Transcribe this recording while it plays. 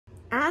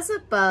As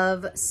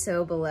above,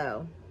 so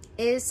below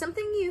is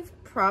something you've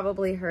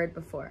probably heard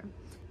before.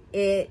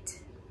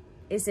 It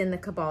is in the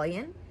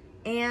Kabbalion,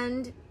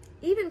 and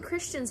even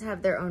Christians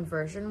have their own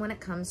version when it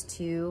comes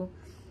to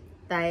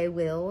thy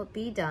will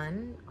be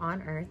done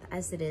on earth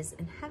as it is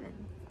in heaven.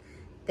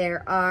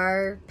 There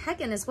are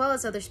pagan as well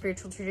as other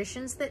spiritual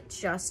traditions that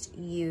just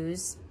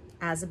use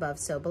as above,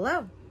 so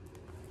below.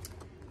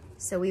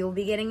 So we will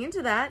be getting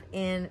into that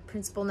in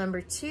principle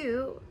number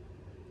 2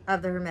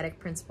 of the Hermetic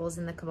principles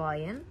in the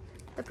Kabbalion,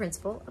 the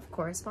principle of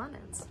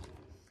correspondence.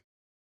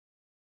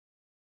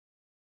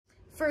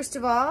 First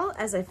of all,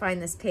 as I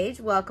find this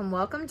page,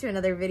 welcome to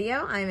another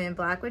video. I'm Ann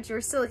Blackwood,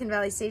 your Silicon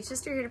Valley Sage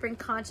Sister, here to bring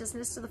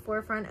consciousness to the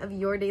forefront of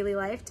your daily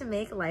life to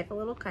make life a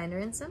little kinder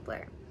and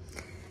simpler.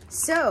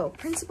 So,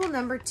 principle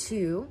number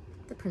 2,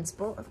 the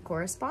principle of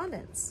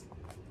correspondence.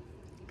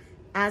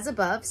 As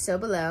above, so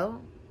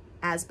below.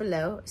 As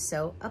below,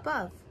 so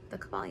above, the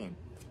Kabbalion.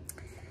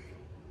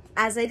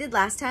 As I did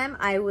last time,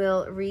 I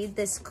will read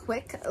this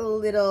quick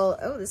little,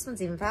 oh, this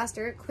one's even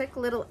faster, quick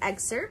little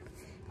excerpt,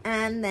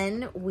 and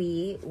then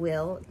we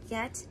will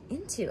get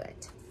into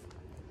it.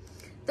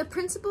 The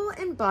principle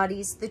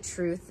embodies the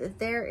truth that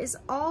there is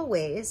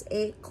always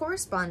a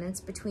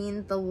correspondence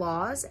between the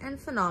laws and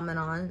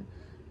phenomenon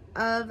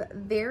of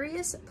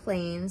various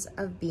planes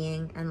of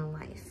being and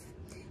life.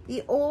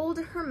 The old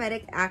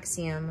Hermetic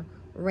axiom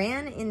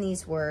ran in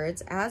these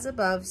words, as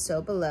above,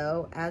 so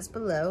below, as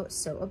below,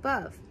 so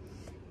above.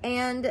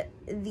 And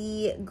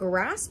the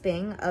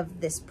grasping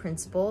of this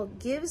principle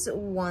gives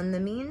one the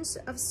means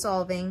of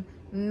solving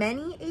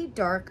many a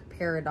dark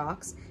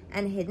paradox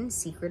and hidden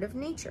secret of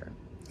nature.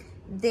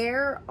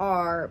 There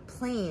are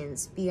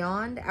planes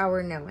beyond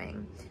our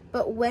knowing,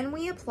 but when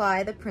we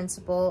apply the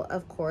principle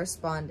of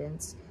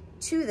correspondence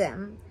to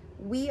them,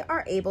 we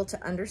are able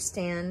to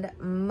understand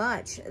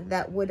much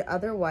that would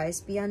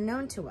otherwise be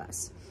unknown to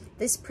us.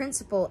 This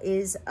principle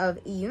is of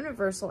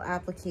universal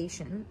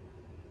application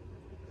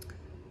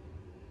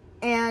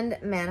and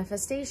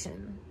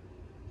manifestation.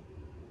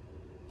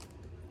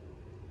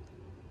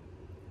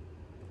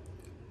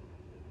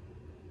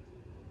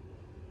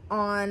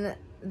 On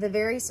the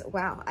various,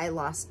 wow, I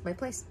lost my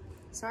place.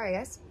 Sorry,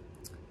 guys.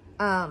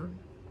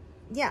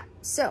 Yeah,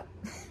 so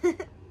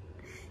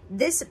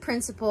this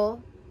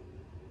principle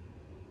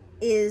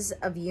is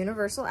of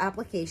universal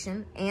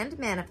application and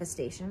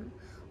manifestation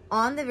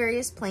on the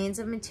various planes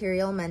of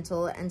material,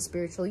 mental, and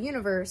spiritual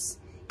universe.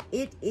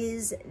 It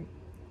is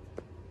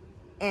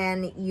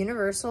an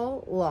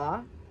universal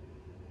law.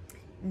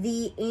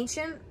 The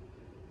ancient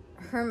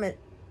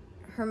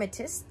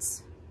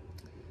Hermetists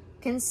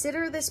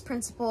consider this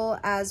principle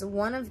as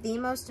one of the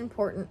most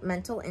important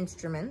mental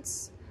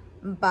instruments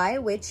by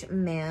which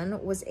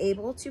man was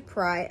able to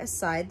pry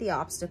aside the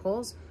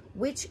obstacles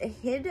which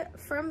hid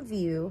from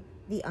view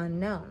the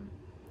unknown.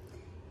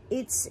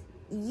 Its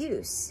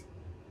use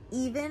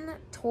even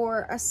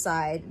tore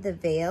aside the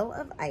veil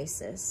of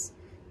Isis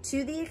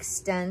to the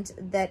extent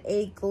that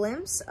a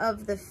glimpse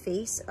of the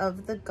face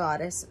of the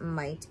goddess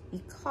might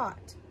be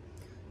caught,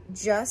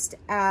 just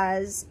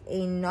as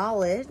a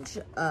knowledge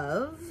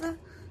of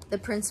the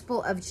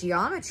principle of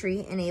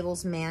geometry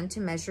enables man to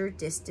measure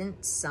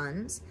distant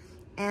suns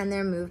and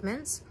their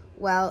movements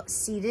while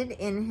seated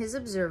in his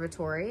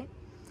observatory.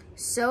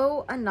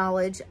 So a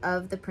knowledge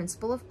of the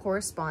principle of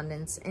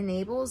correspondence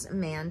enables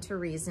man to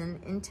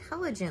reason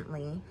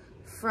intelligently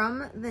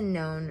from the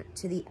known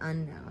to the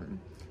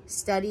unknown.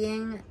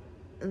 Studying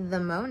the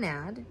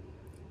monad,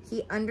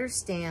 he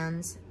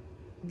understands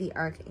the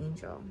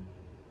archangel.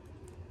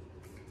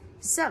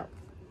 So,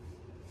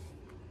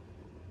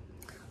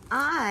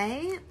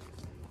 I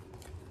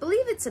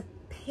believe it's a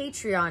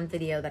Patreon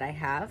video that I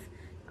have.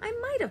 I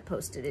might have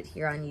posted it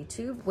here on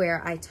YouTube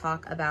where I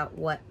talk about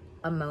what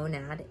a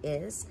monad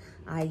is.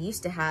 I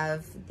used to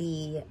have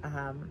the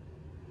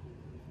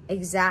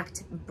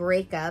exact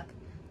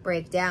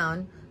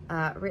breakdown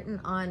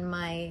written on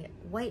my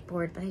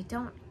whiteboard, but I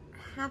don't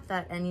have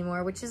that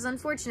anymore, which is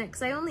unfortunate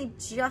because I only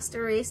just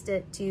erased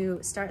it to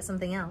start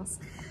something else.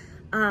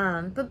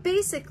 But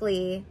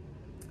basically,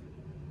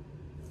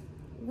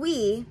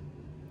 we,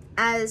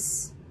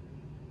 as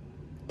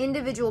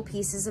individual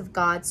pieces of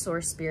God,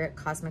 source, spirit,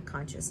 cosmic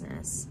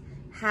consciousness,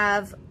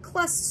 have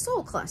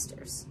soul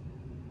clusters.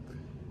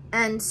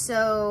 And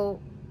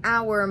so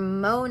our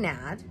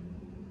monad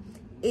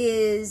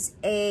is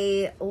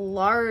a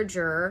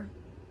larger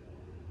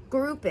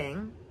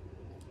grouping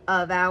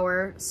of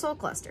our soul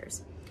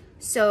clusters.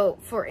 So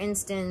for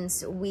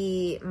instance,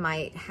 we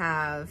might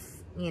have,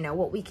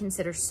 what we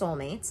consider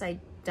soulmates. I've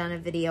done a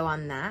video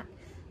on that,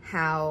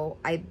 how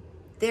I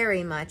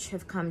very much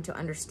have come to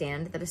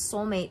understand that a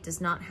soulmate does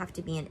not have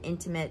to be an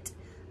intimate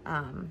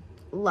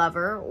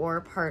lover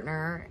or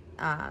partner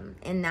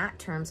in that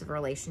terms of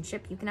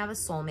relationship. You can have a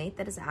soulmate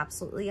that is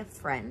absolutely a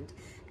friend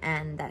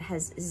and that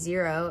has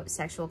zero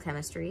sexual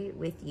chemistry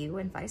with you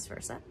and vice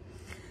versa.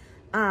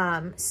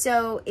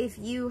 So if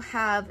you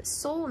have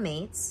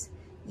soulmates,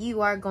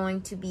 you are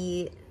going to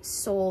be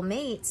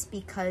soulmates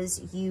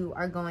because you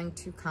are going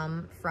to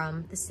come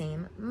from the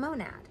same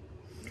monad.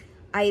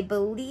 I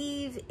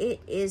believe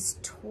it is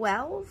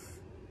 12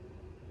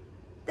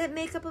 that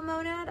make up a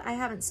monad. I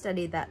haven't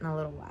studied that in a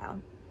little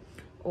while,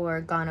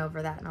 or gone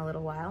over that in a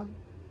little while.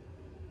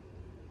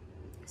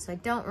 So I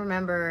don't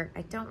remember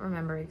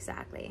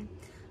exactly.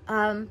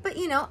 But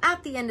you know,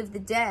 at the end of the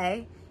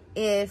day,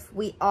 if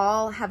we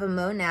all have a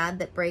monad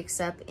that breaks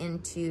up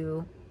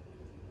into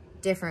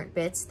different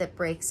bits, that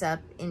breaks up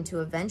into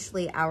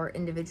eventually our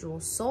individual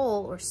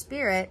soul or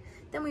spirit,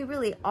 then we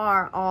really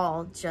are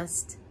all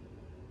just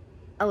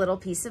a little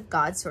piece of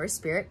God, source,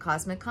 spirit,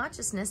 cosmic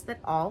consciousness that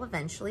all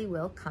eventually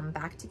will come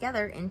back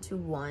together into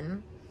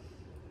one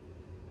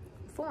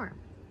form.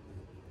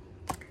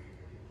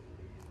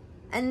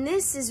 And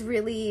this is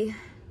really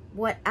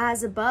what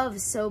as above,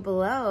 so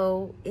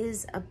below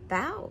is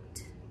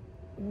about.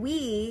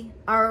 We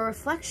are a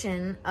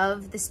reflection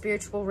of the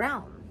spiritual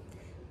realm.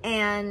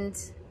 And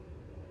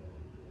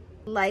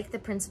like the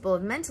principle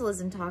of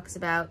mentalism talks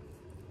about,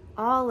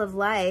 all of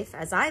life,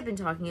 as I've been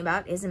talking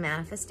about, is a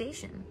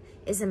manifestation,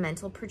 is a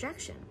mental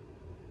projection.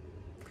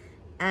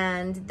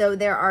 And though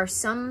there are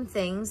some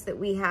things that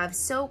we have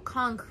so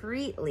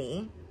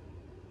concretely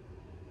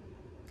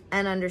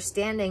an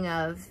understanding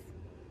of,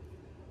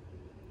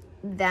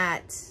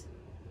 that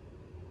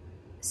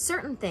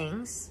certain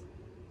things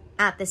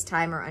at this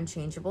time are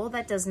unchangeable,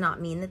 that does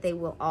not mean that they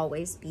will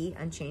always be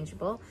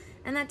unchangeable.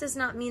 And that does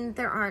not mean that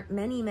there aren't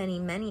many, many,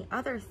 many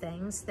other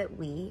things that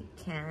we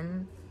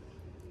can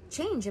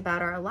change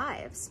about our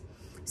lives.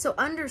 So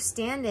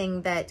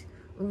understanding that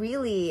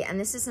really, and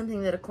this is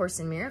something that A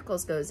Course in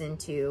Miracles goes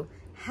into,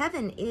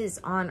 heaven is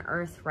on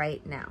earth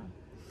right now.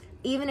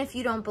 Even if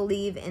you don't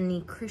believe in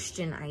the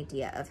Christian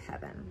idea of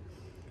heaven,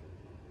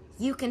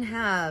 you can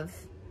have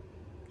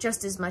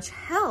just as much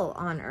hell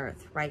on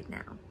earth right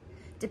now,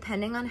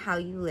 depending on how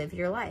you live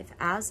your life.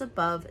 As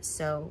above,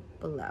 so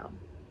below.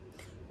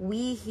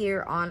 We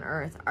here on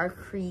earth are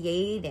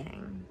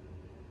creating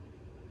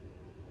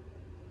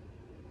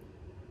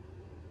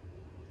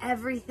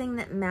everything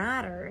that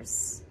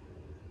matters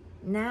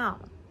now.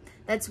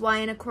 That's why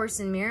in A Course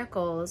in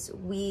Miracles,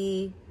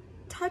 we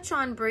touch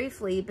on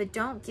briefly, but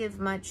don't give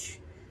much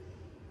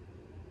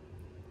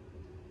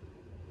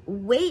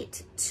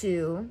weight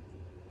to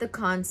the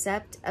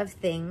concept of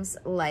things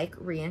like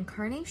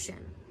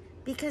reincarnation,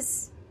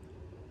 because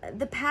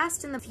the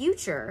past and the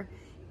future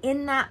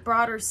in that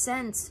broader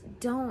sense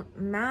don't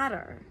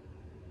matter.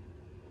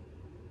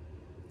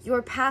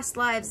 Your past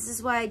lives, this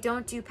is why I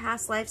don't do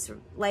past life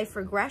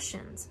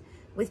regressions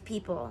with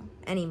people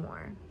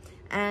anymore.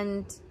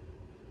 And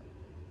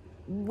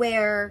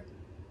where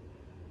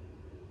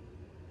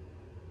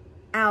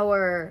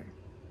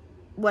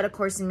what A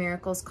Course in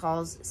Miracles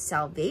calls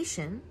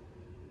salvation,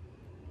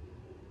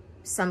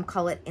 some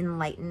call it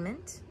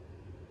enlightenment.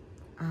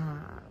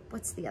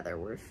 What's the other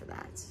word for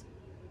that?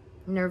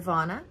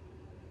 Nirvana.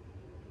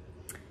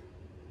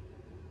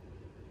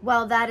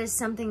 While that is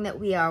something that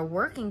we are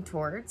working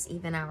towards,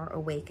 even our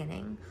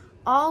awakening,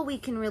 all we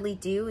can really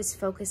do is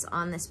focus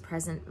on this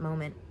present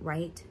moment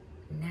right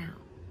now.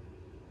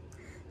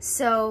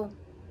 So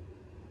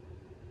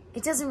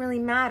it doesn't really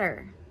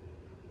matter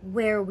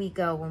where we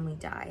go when we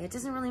die. It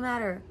doesn't really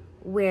matter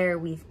where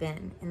we've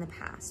been in the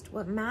past.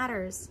 What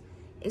matters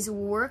is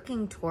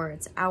working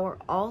towards our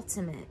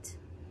ultimate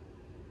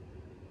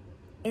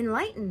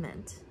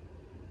enlightenment.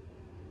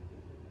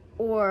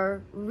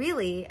 Or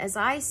really, as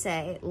I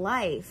say,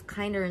 life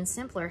kinder and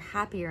simpler,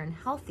 happier and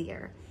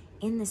healthier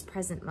in this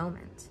present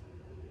moment.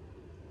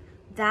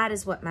 That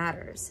is what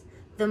matters.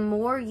 The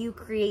more you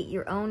create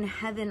your own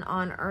heaven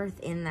on earth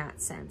in that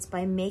sense,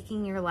 by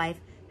making your life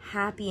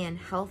happy and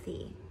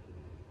healthy,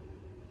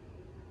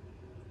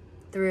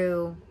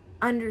 through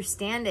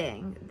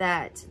understanding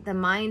that the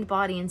mind,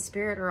 body, and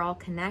spirit are all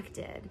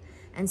connected.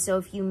 And so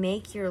if you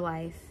make your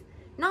life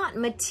not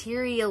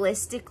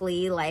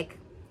materialistically like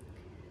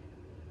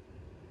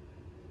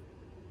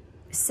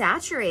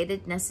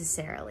saturated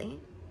necessarily,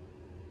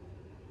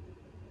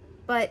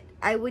 but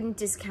I wouldn't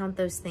discount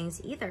those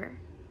things either,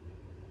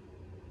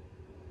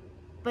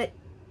 but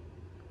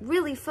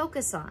really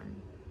focus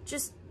on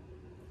just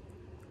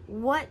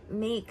what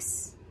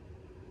makes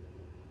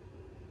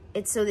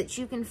it so that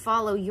you can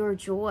follow your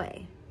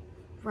joy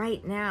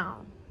right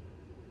now.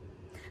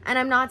 And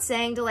I'm not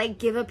saying to like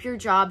give up your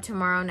job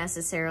tomorrow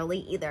necessarily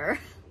either.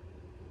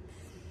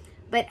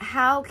 But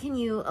how can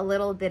you, a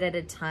little bit at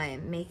a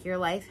time, make your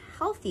life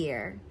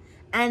healthier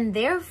and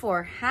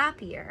therefore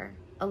happier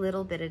a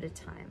little bit at a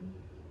time?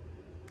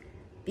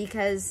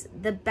 Because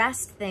the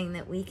best thing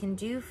that we can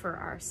do for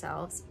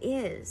ourselves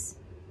is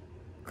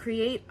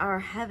create our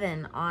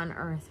heaven on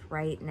earth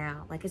right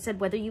now. Like I said,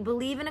 whether you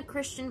believe in a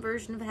Christian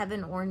version of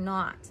heaven or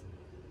not,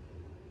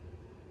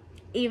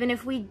 even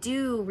if we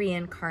do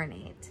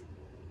reincarnate,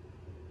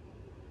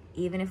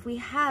 even if we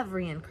have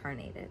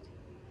reincarnated,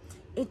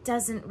 it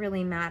doesn't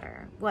really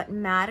matter. What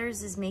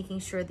matters is making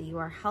sure that you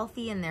are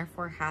healthy and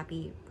therefore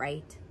happy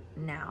right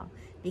now.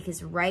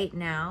 Because right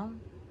now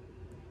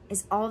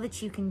is all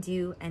that you can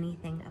do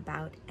anything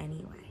about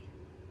anyway.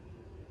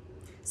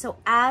 So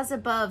as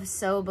above,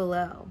 so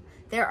below.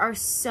 There are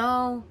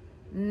so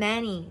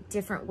many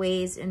different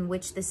ways in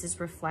which this is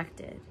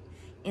reflected.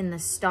 In the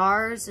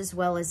stars, as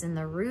well as in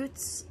the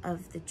roots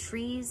of the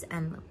trees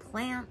and the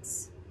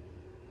plants.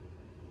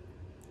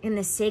 In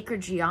the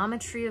sacred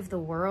geometry of the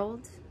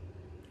world,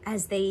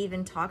 as they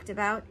even talked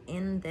about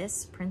in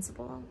this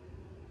principle.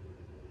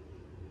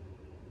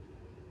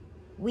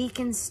 We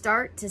can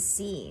start to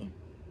see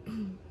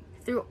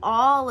through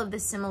all of the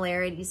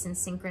similarities and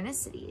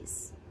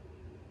synchronicities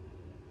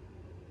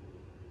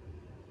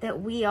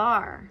that we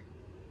are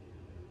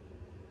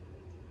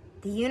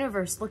the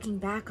universe looking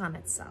back on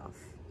itself.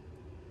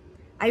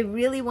 I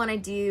really want to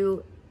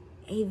do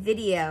a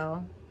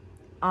video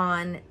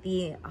on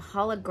the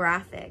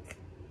holographic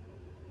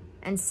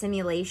and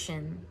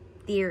simulation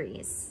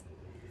theories.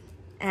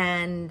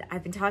 And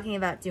I've been talking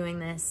about doing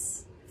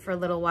this for a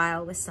little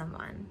while with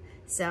someone.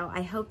 So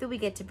I hope that we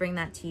get to bring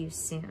that to you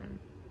soon.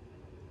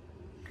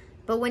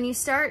 But when you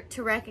start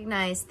to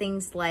recognize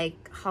things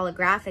like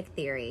holographic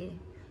theory,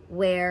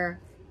 where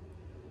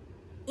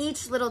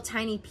each little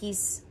tiny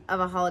piece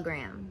of a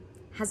hologram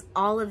has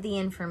all of the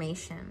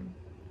information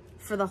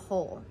for the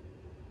whole,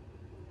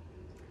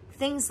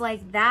 things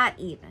like that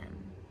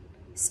even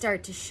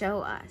start to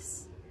show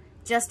us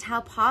just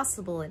how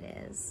possible it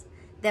is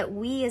that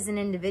we as an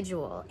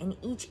individual, and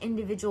each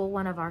individual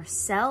one of our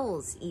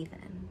cells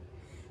even,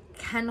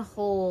 can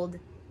hold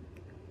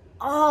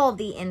all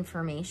the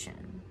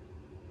information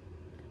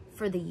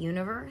for the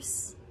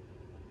universe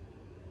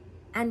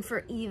and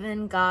for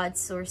even God,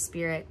 Source,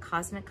 Spirit,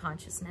 cosmic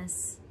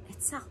consciousness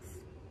itself.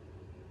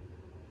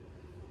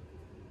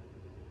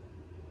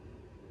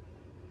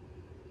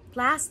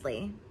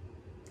 Lastly,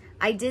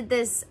 I did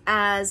this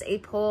as a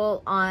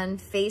poll on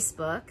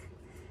Facebook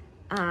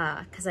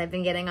because I've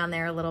been getting on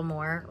there a little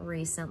more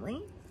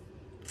recently.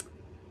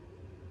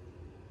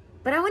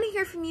 But I want to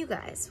hear from you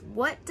guys.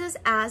 What does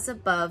as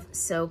above,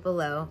 so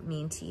below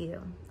mean to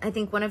you? I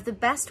think one of the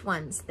best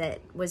ones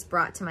that was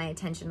brought to my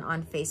attention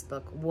on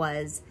Facebook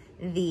was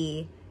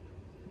the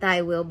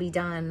 "Thy will be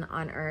done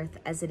on earth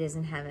as it is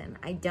in heaven."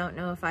 I don't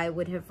know if I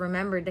would have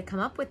remembered to come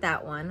up with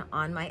that one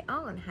on my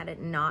own had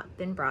it not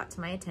been brought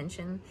to my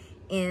attention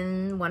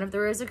in one of the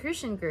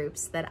Rosicrucian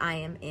groups that I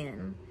am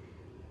in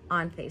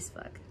on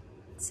Facebook.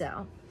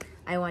 So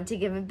I want to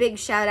give a big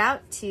shout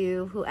out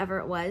to whoever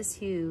it was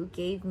who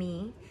gave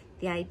me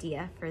the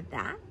idea for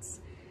that.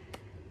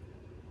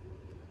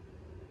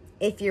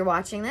 If you're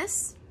watching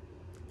this,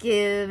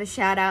 give a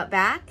shout out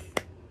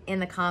back in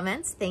the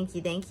comments. Thank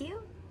you, thank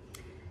you.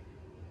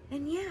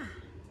 And yeah,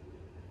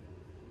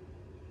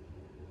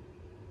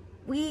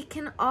 we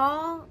can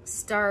all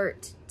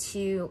start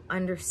to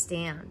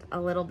understand a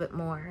little bit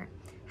more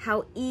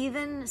how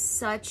even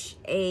such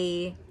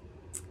a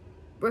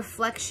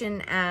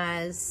reflection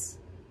as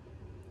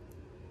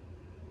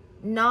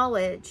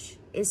knowledge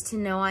is to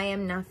know I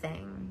am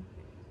nothing.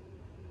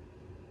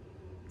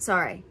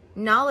 Sorry,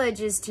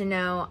 knowledge is to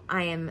know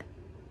I am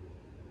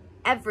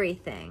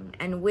everything,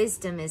 and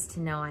wisdom is to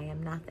know I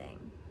am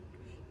nothing.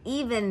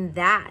 Even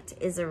that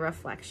is a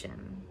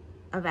reflection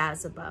of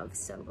as above,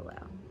 so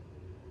below.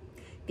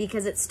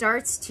 Because it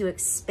starts to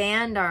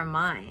expand our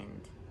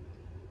mind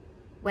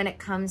when it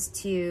comes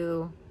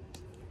to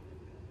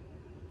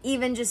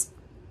even just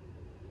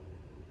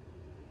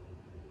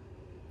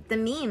the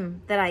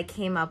meme that I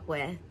came up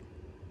with,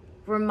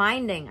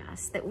 reminding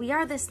us that we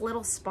are this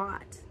little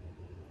spot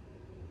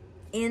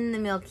in the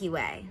Milky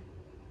Way.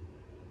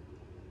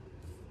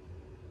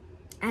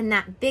 And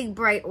that big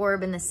bright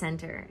orb in the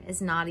center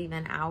is not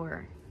even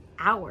our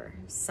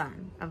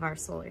sun of our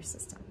solar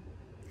system.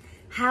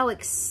 How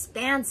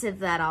expansive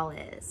that all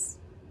is.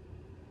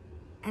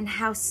 And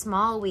how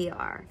small we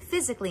are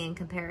physically in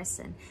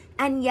comparison.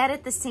 And yet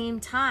at the same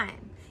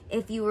time,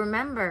 if you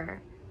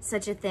remember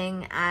such a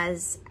thing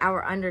as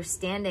our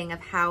understanding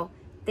of how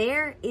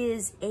there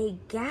is a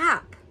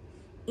gap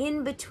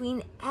in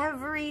between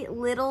every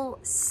little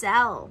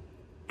cell,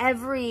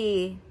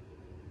 every...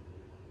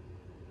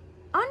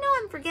 Oh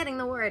no, I'm forgetting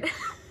the word.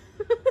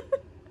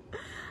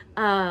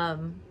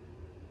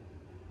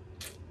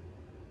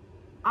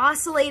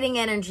 Oscillating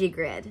energy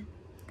grid.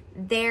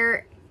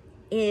 There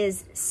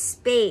is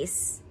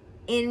space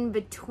in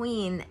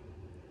between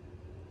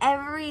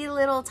every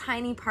little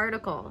tiny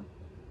particle.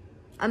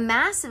 A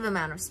massive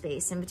amount of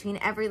space in between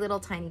every little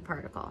tiny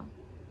particle.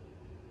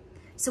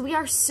 So we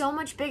are so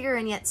much bigger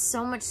and yet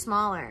so much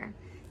smaller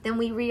than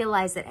we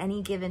realize at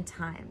any given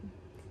time.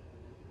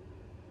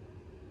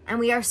 And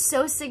we are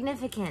so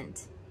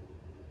significant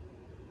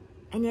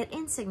and yet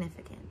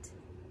insignificant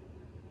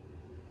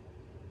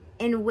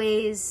in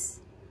ways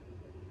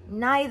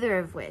neither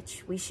of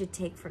which we should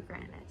take for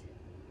granted.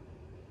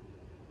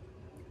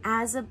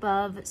 As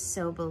above,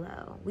 so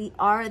below. We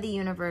are the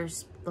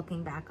universe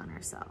looking back on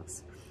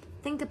ourselves.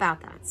 Think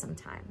about that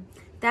sometime.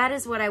 That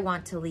is what I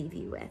want to leave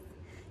you with.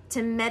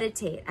 To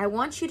meditate. I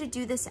want you to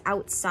do this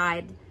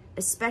outside,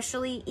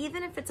 especially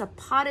even if it's a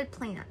potted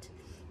plant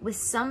with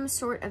some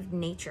sort of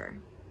nature.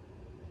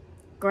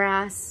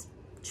 Grass,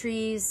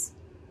 trees,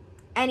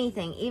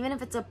 anything, even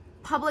if it's a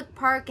public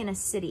park in a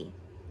city.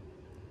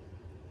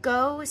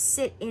 go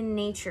sit in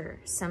nature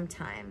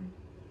sometime.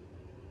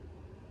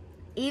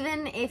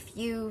 Even if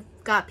you've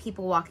got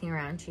people walking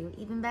around you,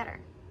 even better.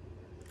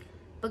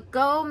 But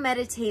go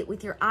meditate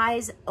with your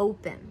eyes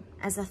open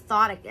as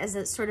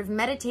a sort of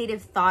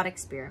meditative thought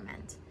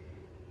experiment.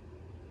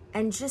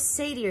 And just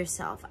say to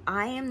yourself,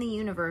 I am the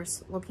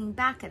universe looking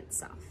back at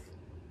itself.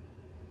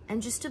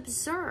 And just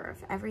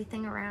observe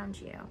everything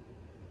around you.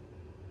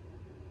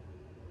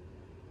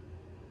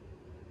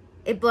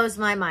 It blows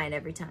my mind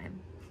every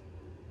time.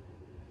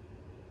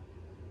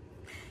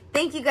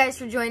 Thank you guys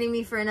for joining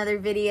me for another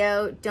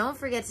video. Don't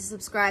forget to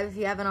subscribe if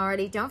you haven't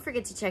already. Don't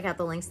forget to check out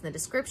the links in the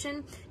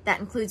description. That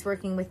includes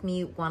working with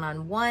me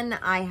one-on-one.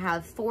 I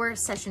have 4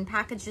 session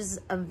packages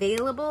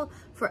available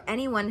for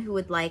anyone who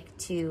would like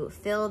to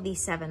fill the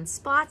 7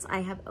 spots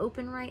I have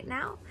open right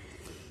now.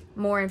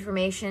 More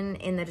information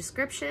in the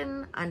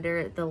description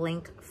under the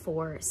link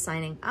for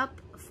signing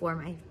up for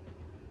my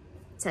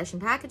session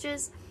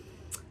packages.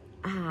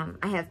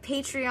 I have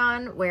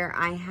Patreon, where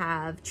I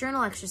have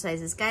journal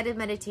exercises, guided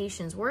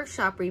meditations,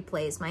 workshop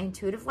replays, my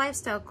intuitive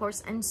lifestyle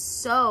course, and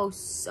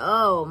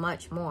so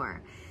much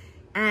more.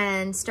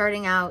 And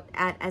starting out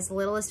at as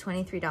little as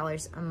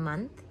 $23 a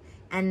month.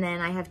 And then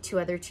I have 2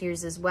 other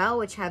tiers as well,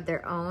 which have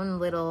their own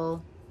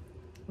little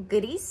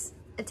goodies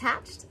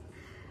attached.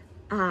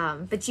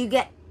 But you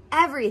get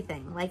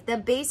everything. Like the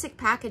basic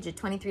package at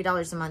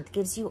 $23 a month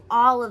gives you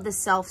all of the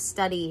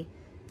self-study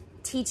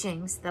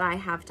teachings that I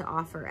have to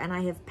offer, and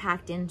I have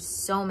packed in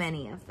so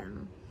many of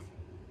them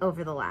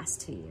over the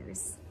last 2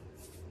 years.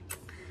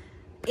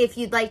 If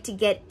you'd like to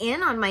get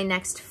in on my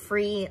next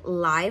free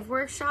live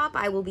workshop,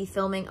 I will be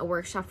filming a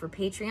workshop for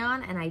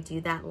Patreon, and I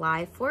do that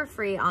live for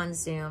free on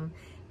Zoom.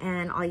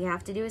 And all you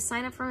have to do is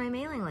sign up for my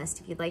mailing list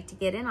if you'd like to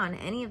get in on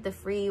any of the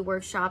free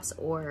workshops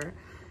or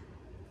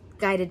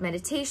guided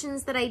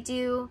meditations that I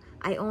do.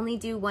 I only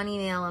do 1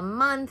 email a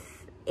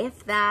month,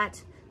 if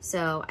that.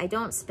 So I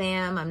don't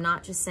spam. I'm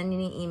not just sending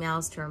you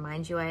emails to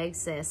remind you I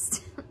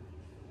exist.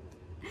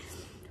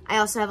 I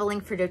also have a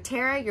link for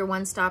dōTERRA, your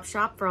one-stop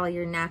shop for all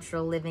your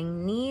natural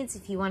living needs.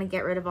 If you want to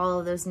get rid of all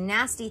of those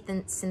nasty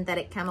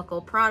synthetic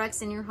chemical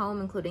products in your home,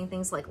 including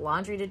things like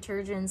laundry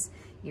detergents,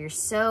 your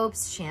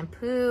soaps,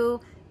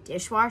 shampoo,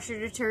 dishwasher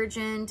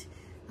detergent.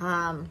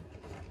 Hold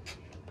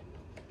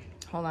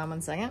on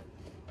one second.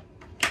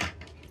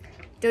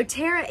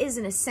 dōTERRA is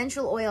an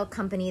essential oil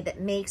company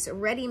that makes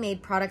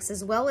ready-made products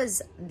as well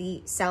as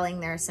selling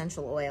their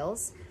essential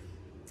oils.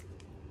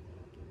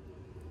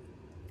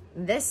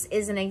 This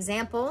is an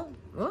example.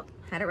 Whoop,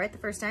 had it right the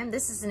first time.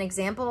 This is an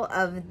example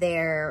of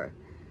their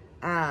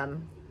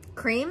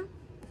cream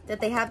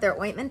that they have, their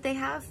ointment they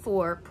have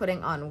for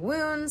putting on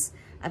wounds.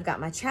 I've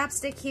got my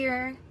chapstick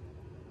here.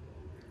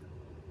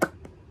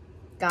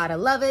 Gotta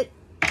love it.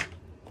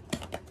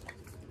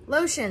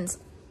 Lotions.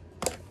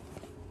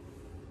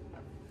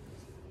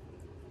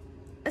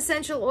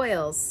 Essential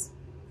oils,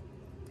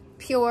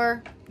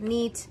 pure,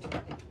 neat,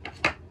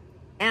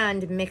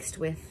 and mixed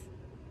with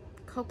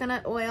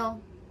coconut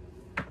oil,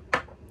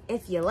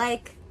 if you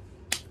like.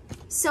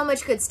 So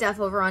much good stuff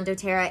over on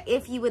dōTERRA.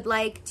 If you would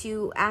like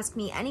to ask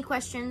me any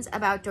questions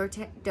about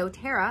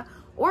dōTERRA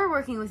or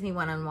working with me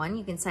one-on-one,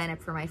 you can sign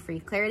up for my free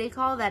clarity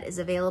call. That is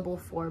available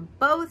for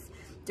both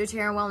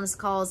dōTERRA wellness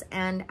calls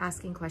and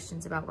asking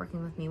questions about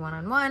working with me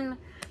one-on-one.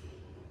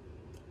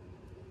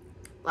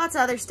 Lots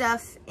of other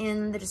stuff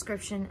in the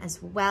description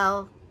as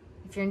well.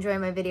 If you're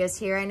enjoying my videos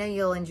here, I know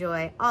you'll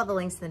enjoy all the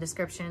links in the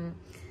description.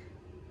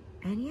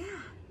 And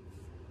yeah,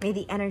 may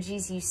the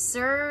energies you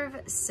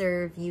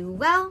serve you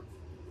well.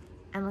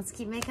 And let's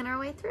keep making our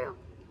way through.